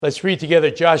Let's read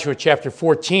together Joshua chapter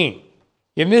 14.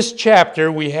 In this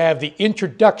chapter, we have the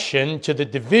introduction to the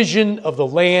division of the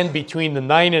land between the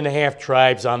 9.5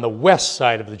 tribes on the west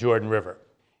side of the Jordan River.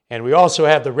 And we also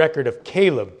have the record of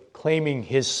Caleb claiming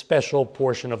his special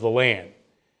portion of the land.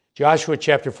 Joshua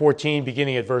chapter 14,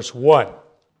 beginning at verse 1.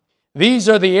 These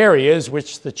are the areas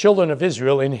which the children of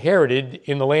Israel inherited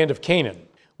in the land of Canaan,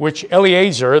 which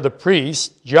Eleazar the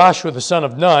priest, Joshua the son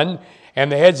of Nun, and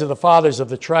the heads of the fathers of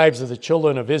the tribes of the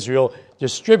children of Israel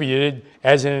distributed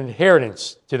as an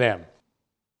inheritance to them.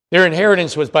 Their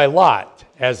inheritance was by lot,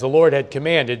 as the Lord had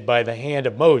commanded by the hand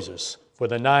of Moses, for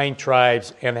the 9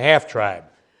 tribes and the half-tribe.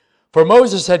 For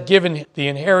Moses had given the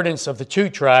inheritance of the 2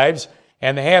 tribes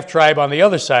and the half-tribe on the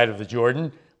other side of the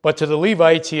Jordan, but to the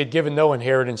Levites he had given no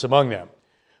inheritance among them.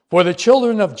 For the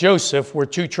children of Joseph were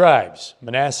 2 tribes,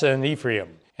 Manasseh and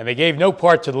Ephraim, and they gave no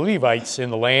part to the Levites in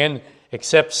the land,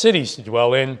 except cities to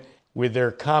dwell in, with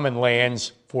their common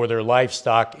lands for their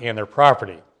livestock and their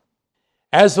property.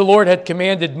 As the Lord had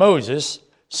commanded Moses,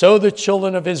 so the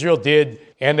children of Israel did,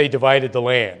 and they divided the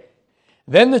land.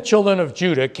 Then the children of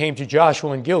Judah came to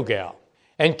Joshua in Gilgal,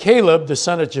 and Caleb the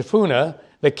son of Jephunneh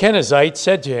the Kenizzite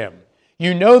said to him,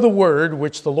 "You know the word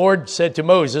which the Lord said to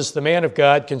Moses, the man of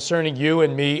God, concerning you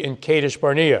and me in Kadesh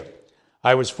Barnea.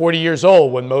 I was 40 years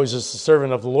old when Moses, the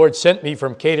servant of the Lord, sent me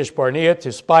from Kadesh Barnea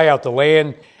to spy out the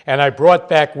land, and I brought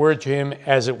back word to him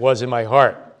as it was in my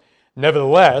heart.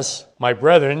 Nevertheless, my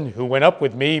brethren who went up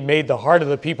with me made the heart of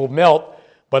the people melt,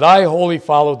 but I wholly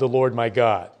followed the Lord my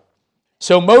God.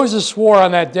 So Moses swore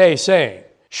on that day, saying,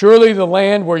 Surely the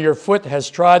land where your foot has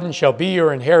trodden shall be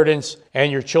your inheritance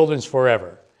and your children's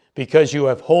forever, because you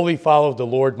have wholly followed the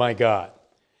Lord my God.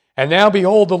 And now,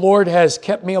 behold, the Lord has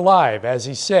kept me alive, as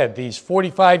he said, these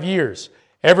 45 years,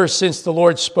 ever since the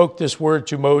Lord spoke this word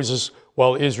to Moses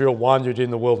while Israel wandered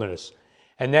in the wilderness.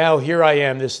 And now here I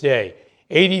am this day,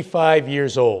 85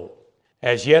 years old.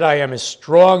 As yet I am as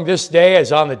strong this day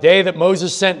as on the day that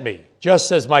Moses sent me.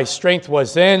 Just as my strength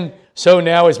was then, so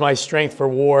now is my strength for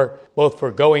war, both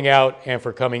for going out and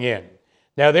for coming in.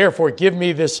 Now therefore give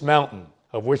me this mountain,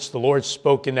 of which the Lord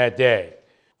spoke in that day.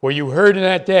 For you heard in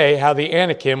that day how the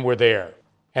Anakim were there,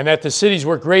 and that the cities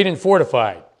were great and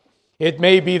fortified. It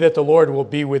may be that the Lord will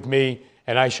be with me,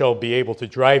 and I shall be able to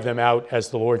drive them out, as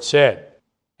the Lord said.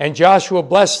 And Joshua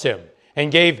blessed him,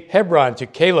 and gave Hebron to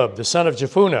Caleb the son of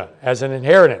Jephunneh as an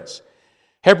inheritance.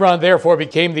 Hebron therefore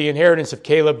became the inheritance of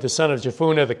Caleb the son of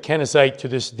Jephunneh the Kenizzite to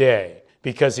this day,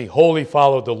 because he wholly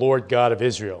followed the Lord God of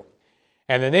Israel.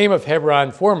 And the name of Hebron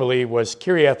formerly was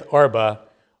Kiriath Arba.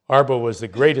 Arba was the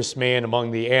greatest man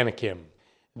among the Anakim.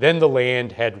 Then the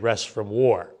land had rest from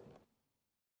war.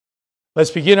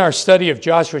 Let's begin our study of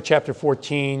Joshua chapter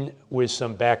 14 with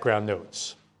some background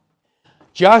notes.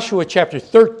 Joshua chapter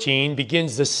 13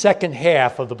 begins the second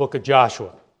half of the book of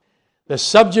Joshua. The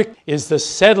subject is the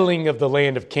settling of the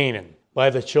land of Canaan by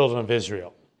the children of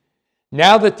Israel.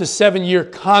 Now that the 7-year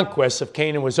conquest of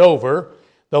Canaan was over,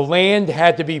 the land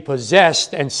had to be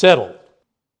possessed and settled.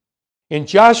 In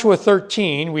Joshua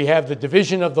 13, we have the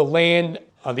division of the land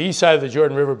on the east side of the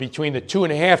Jordan River between the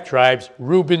 2.5 tribes,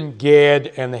 Reuben,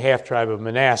 Gad, and the half-tribe of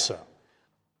Manasseh.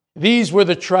 These were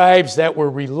the tribes that were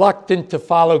reluctant to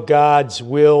follow God's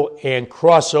will and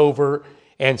cross over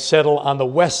and settle on the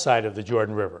west side of the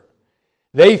Jordan River.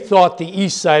 They thought the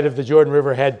east side of the Jordan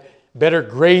River had better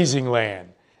grazing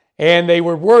land, and they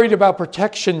were worried about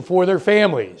protection for their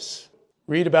families.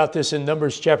 Read about this in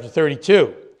Numbers chapter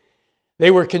 32. They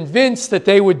were convinced that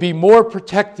they would be more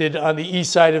protected on the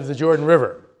east side of the Jordan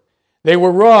River. They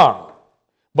were wrong,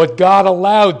 but God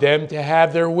allowed them to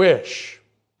have their wish.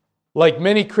 Like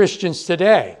many Christians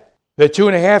today, the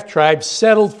 2.5 tribes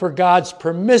settled for God's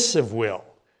permissive will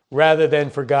rather than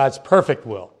for God's perfect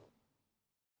will.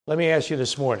 Let me ask you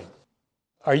this morning,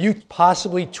 are you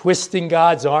possibly twisting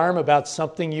God's arm about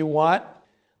something you want?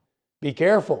 Be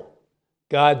careful.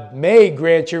 God may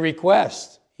grant your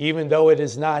request, even though it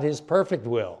is not his perfect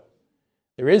will.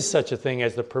 There is such a thing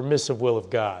as the permissive will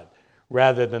of God,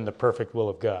 rather than the perfect will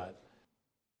of God.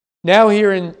 Now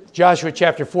here in Joshua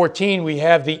chapter 14, we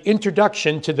have the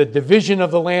introduction to the division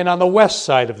of the land on the west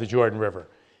side of the Jordan River,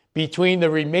 between the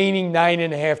remaining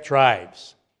 9.5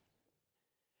 tribes.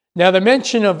 Now the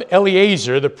mention of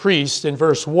Eleazar, the priest, in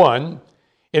verse 1,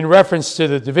 in reference to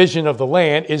the division of the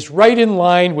land, is right in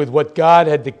line with what God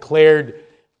had declared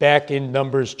back in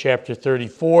Numbers chapter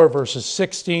 34, verses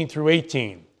 16 through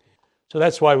 18. So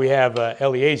that's why we have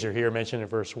Eleazar here mentioned in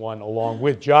verse 1 along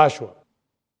with Joshua.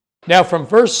 Now from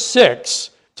verse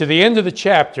 6 to the end of the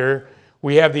chapter,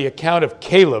 we have the account of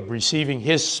Caleb receiving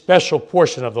his special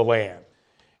portion of the land.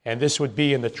 And this would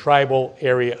be in the tribal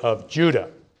area of Judah.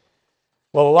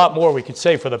 Well, a lot more we could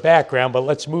say for the background, but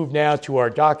let's move now to our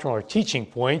doctrinal or teaching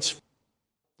points.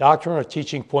 Doctrinal or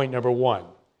teaching point number 1.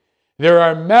 There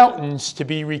are mountains to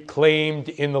be reclaimed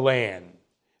in the land.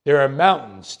 There are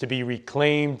mountains to be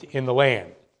reclaimed in the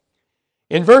land.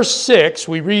 In verse 6,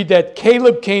 we read that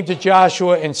Caleb came to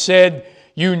Joshua and said,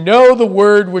 "You know the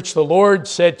word which the Lord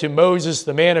said to Moses,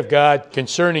 the man of God,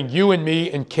 concerning you and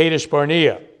me in Kadesh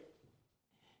Barnea."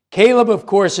 Caleb, of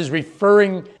course, is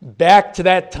referring back to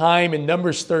that time in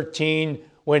Numbers 13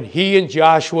 when he and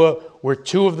Joshua were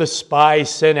two of the spies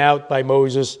sent out by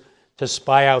Moses to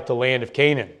spy out the land of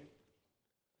Canaan.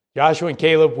 Joshua and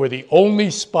Caleb were the only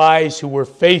spies who were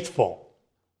faithful.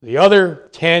 The other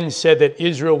 10 said that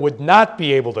Israel would not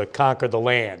be able to conquer the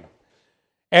land.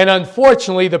 And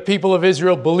unfortunately, the people of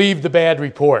Israel believed the bad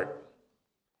report.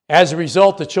 As a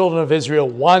result, the children of Israel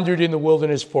wandered in the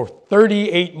wilderness for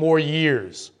 38 more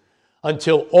years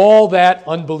until all that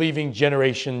unbelieving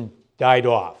generation died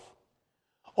off.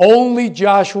 Only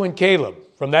Joshua and Caleb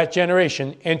from that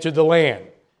generation entered the land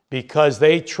because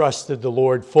they trusted the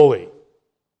Lord fully.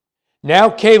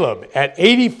 Now Caleb, at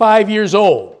 85 years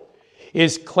old,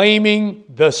 is claiming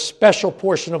the special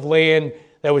portion of land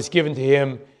that was given to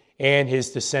him and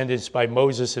his descendants by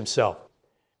Moses himself.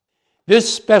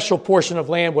 This special portion of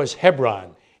land was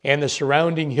Hebron and the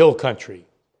surrounding hill country.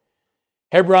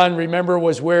 Hebron, remember,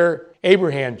 was where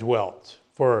Abraham dwelt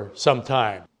for some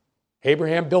time.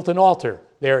 Abraham built an altar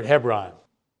there at Hebron.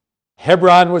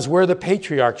 Hebron was where the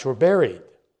patriarchs were buried.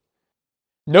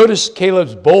 Notice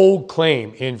Caleb's bold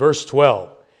claim in verse 12.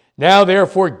 "Now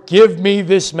therefore give me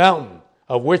this mountain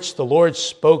of which the Lord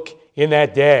spoke in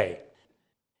that day."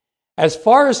 As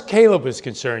far as Caleb was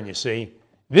concerned, you see,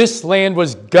 this land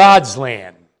was God's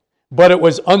land, but it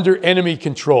was under enemy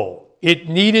control. It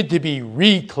needed to be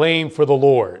reclaimed for the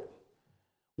Lord.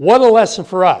 What a lesson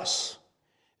for us.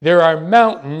 There are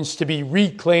mountains to be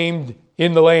reclaimed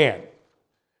in the land.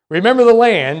 Remember, the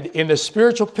land in the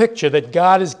spiritual picture that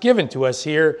God has given to us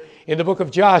here in the book of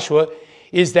Joshua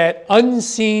is that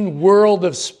unseen world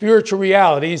of spiritual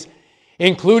realities,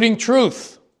 including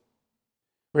truth.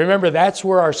 Remember, that's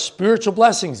where our spiritual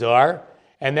blessings are,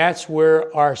 and that's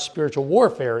where our spiritual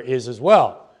warfare is as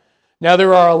well. Now,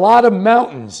 there are a lot of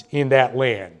mountains in that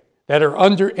land that are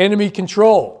under enemy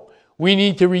control. We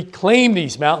need to reclaim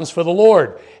these mountains for the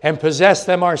Lord and possess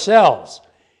them ourselves.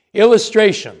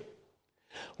 Illustration.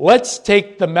 Let's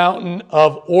take the mountain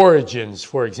of origins,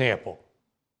 for example.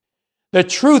 The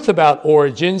truth about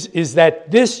origins is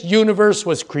that this universe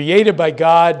was created by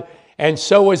God, and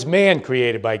so was man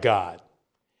created by God.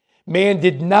 Man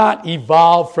did not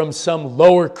evolve from some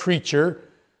lower creature.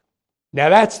 Now,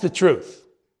 that's the truth.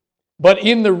 But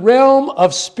in the realm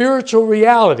of spiritual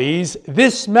realities,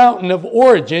 this mountain of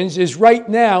origins is right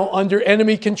now under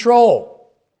enemy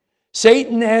control.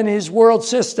 Satan and his world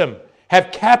system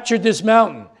have captured this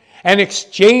mountain and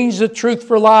exchanged the truth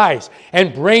for lies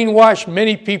and brainwashed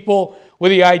many people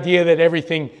with the idea that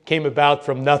everything came about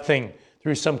from nothing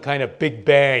through some kind of big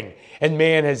bang, and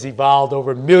man has evolved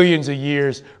over millions of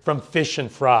years from fish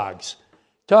and frogs.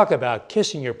 Talk about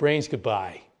kissing your brains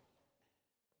goodbye.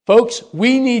 Folks,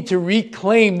 we need to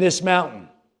reclaim this mountain,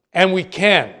 and we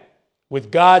can,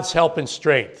 with God's help and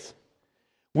strength.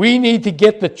 We need to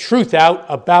get the truth out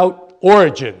about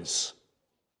origins.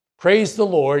 Praise the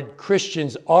Lord,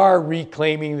 Christians are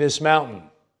reclaiming this mountain.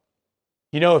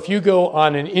 You know, if you go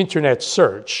on an internet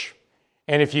search,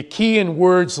 and if you key in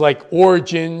words like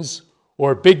origins,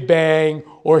 or Big Bang,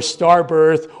 or star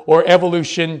birth, or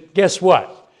evolution, guess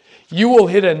what? You will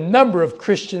hit a number of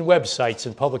Christian websites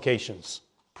and publications.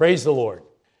 Praise the Lord.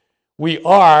 We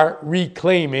are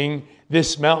reclaiming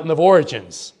this mountain of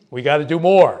origins. We got to do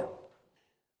more.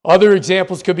 Other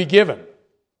examples could be given.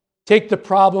 Take the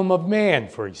problem of man,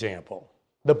 for example.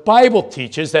 The Bible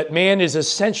teaches that man is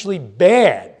essentially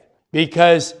bad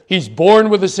because he's born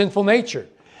with a sinful nature.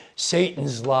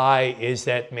 Satan's lie is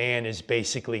that man is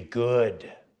basically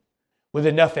good. With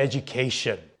enough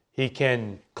education, he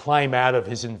can climb out of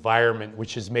his environment,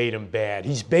 which has made him bad.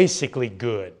 He's basically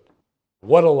good.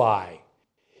 What a lie.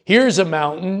 Here's a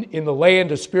mountain in the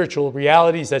land of spiritual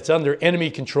realities that's under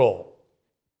enemy control.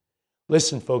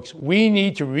 Listen, folks, we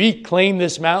need to reclaim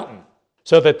this mountain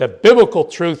so that the biblical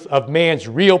truth of man's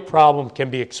real problem can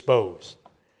be exposed.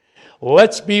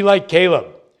 Let's be like Caleb.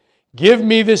 Give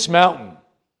me this mountain.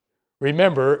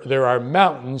 Remember, there are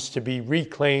mountains to be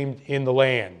reclaimed in the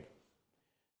land.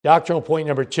 Doctrinal point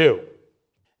number 2.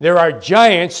 There are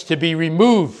giants to be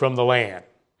removed from the land.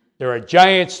 There are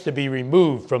giants to be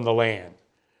removed from the land.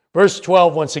 Verse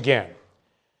 12 once again.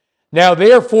 Now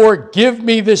therefore give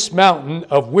me this mountain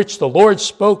of which the Lord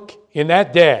spoke in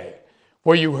that day,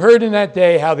 For you heard in that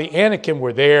day how the Anakim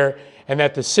were there, and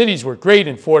that the cities were great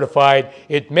and fortified.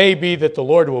 It may be that the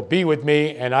Lord will be with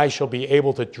me, and I shall be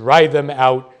able to drive them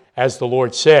out, as the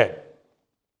Lord said.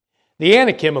 The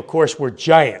Anakim, of course, were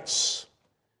giants,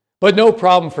 but no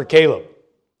problem for Caleb.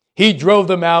 He drove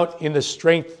them out in the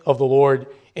strength of the Lord,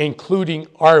 including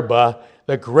Arba,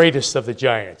 the greatest of the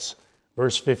giants.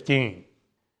 Verse 15.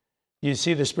 You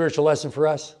see the spiritual lesson for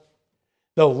us?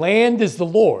 The land is the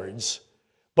Lord's,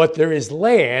 but there is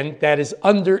land that is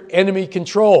under enemy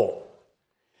control.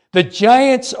 The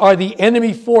giants are the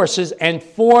enemy forces and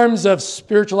forms of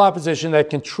spiritual opposition that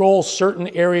control certain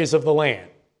areas of the land.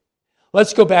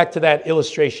 Let's go back to that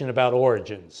illustration about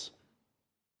origins.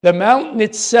 The mountain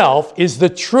itself is the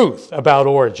truth about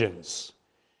origins.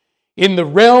 In the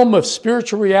realm of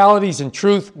spiritual realities and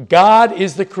truth, God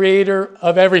is the creator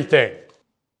of everything.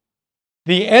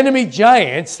 The enemy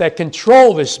giants that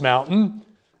control this mountain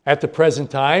at the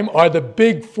present time are the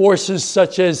big forces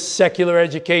such as secular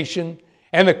education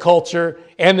and the culture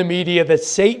and the media that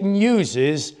Satan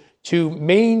uses to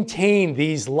maintain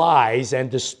these lies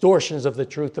and distortions of the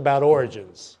truth about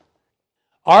origins.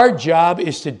 Our job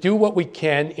is to do what we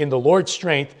can in the Lord's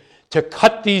strength to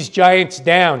cut these giants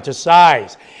down to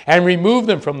size and remove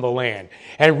them from the land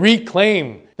and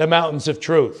reclaim the mountains of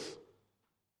truth.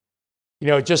 You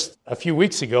know, just a few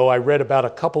weeks ago, I read about a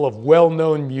couple of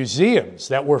well-known museums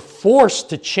that were forced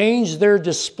to change their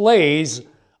displays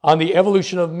on the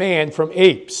evolution of man from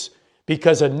apes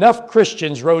because enough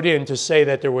Christians wrote in to say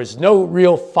that there was no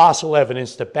real fossil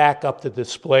evidence to back up the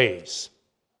displays.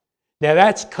 Now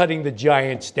that's cutting the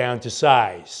giants down to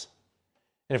size.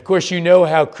 And of course, you know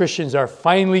how Christians are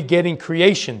finally getting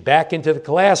creation back into the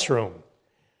classroom.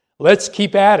 Let's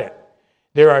keep at it.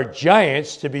 There are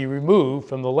giants to be removed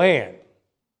from the land.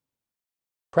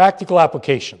 Practical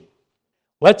application.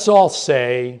 Let's all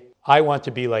say, I want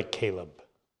to be like Caleb.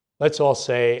 Let's all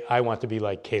say, I want to be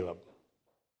like Caleb.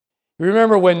 You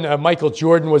remember when Michael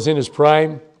Jordan was in his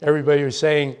prime? Everybody was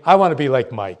saying, I want to be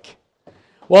like Mike.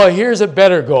 Well, here's a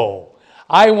better goal.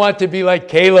 I want to be like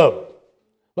Caleb.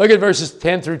 Look at verses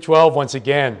 10 through 12 once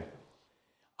again.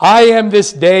 I am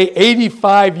this day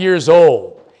 85 years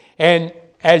old, and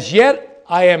as yet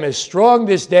I am as strong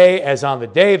this day as on the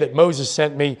day that Moses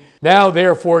sent me. Now,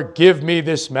 therefore, give me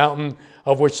this mountain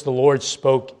of which the Lord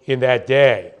spoke in that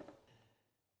day.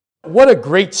 What a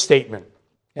great statement.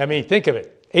 I mean, think of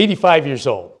it. 85 years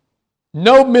old.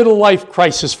 No middle life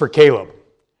crisis for Caleb.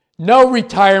 No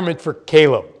retirement for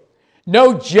Caleb.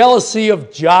 No jealousy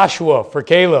of Joshua for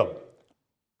Caleb.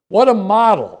 What a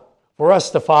model for us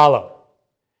to follow.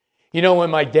 You know, when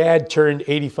my dad turned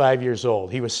 85 years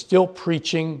old, he was still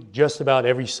preaching just about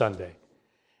every Sunday.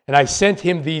 And I sent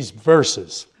him these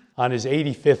verses on his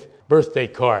 85th birthday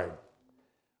card.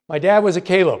 My dad was a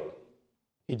Caleb.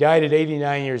 He died at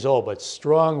 89 years old, but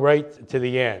strong right to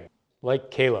the end,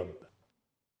 like Caleb.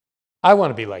 I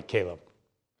want to be like Caleb.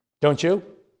 Don't you?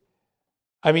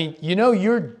 I mean, you know,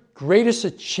 your greatest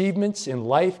achievements in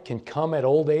life can come at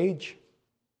old age.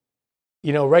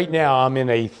 You know, right now I'm in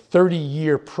a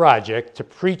 30-year project to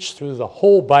preach through the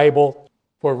whole Bible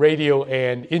for radio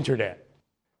and internet.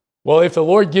 Well, if the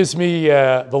Lord gives me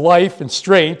the life and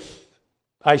strength,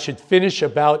 I should finish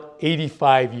about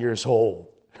 85 years old,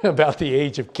 about the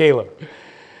age of Caleb.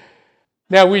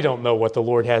 Now, we don't know what the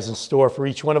Lord has in store for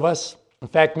each one of us. In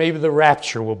fact, maybe the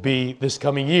rapture will be this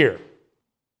coming year.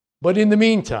 But in the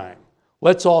meantime,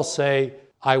 let's all say,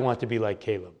 I want to be like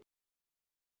Caleb.